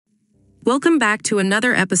Welcome back to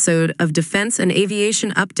another episode of Defense and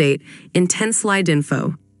Aviation Update in 10-slide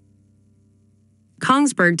info.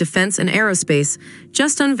 Kongsberg Defense and Aerospace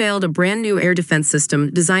just unveiled a brand new air defense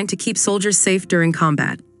system designed to keep soldiers safe during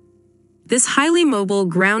combat. This highly mobile,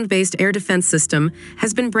 ground-based air defense system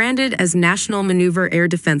has been branded as National Maneuver Air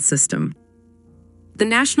Defense System. The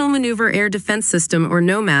National Maneuver Air Defense System, or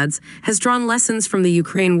NOMADS, has drawn lessons from the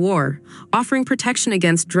Ukraine war, offering protection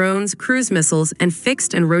against drones, cruise missiles, and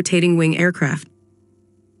fixed and rotating wing aircraft.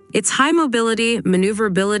 Its high mobility,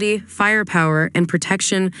 maneuverability, firepower, and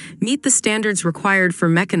protection meet the standards required for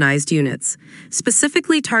mechanized units,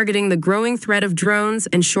 specifically targeting the growing threat of drones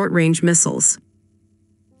and short-range missiles.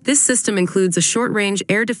 This system includes a short-range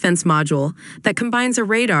air defense module that combines a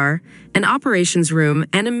radar, an operations room,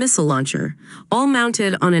 and a missile launcher, all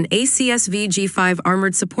mounted on an ACSV G5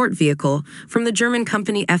 armored support vehicle from the German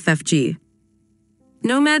company FFG.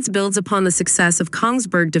 NOMADS builds upon the success of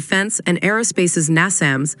Kongsberg Defense and Aerospace's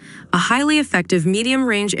NASAMS, a highly effective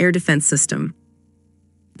medium-range air defense system.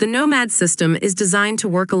 The NOMADS system is designed to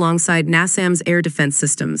work alongside NASAMS air defense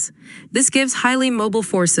systems. This gives highly mobile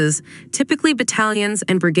forces, typically battalions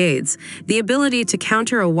and brigades, the ability to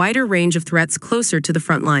counter a wider range of threats closer to the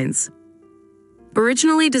front lines.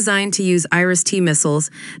 Originally designed to use IRIS-T missiles,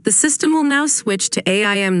 the system will now switch to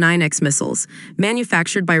AIM-9X missiles,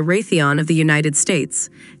 manufactured by Raytheon of the United States,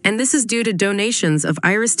 and this is due to donations of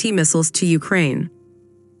IRIS-T missiles to Ukraine.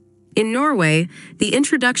 In Norway, the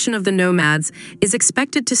introduction of the NOMADS is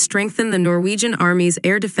expected to strengthen the Norwegian Army's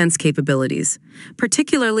air defense capabilities,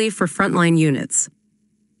 particularly for frontline units.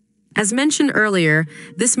 As mentioned earlier,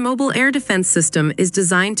 this mobile air defense system is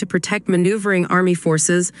designed to protect maneuvering Army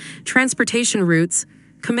forces, transportation routes,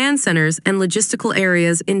 command centers, and logistical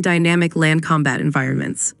areas in dynamic land combat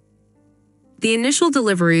environments. The initial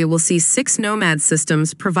delivery will see 6 NOMAD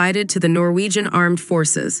systems provided to the Norwegian Armed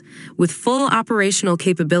Forces, with full operational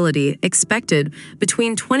capability expected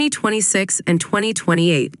between 2026 and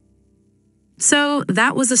 2028. So,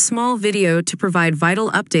 that was a small video to provide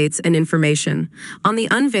vital updates and information on the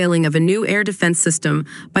unveiling of a new air defense system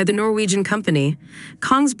by the Norwegian company,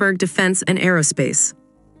 Kongsberg Defense and Aerospace.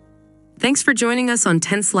 Thanks for joining us on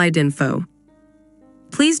 10-slide info.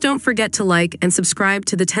 Please don't forget to like and subscribe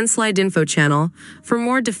to the 10-slide info channel for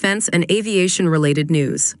more defense and aviation-related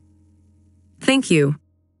news. Thank you.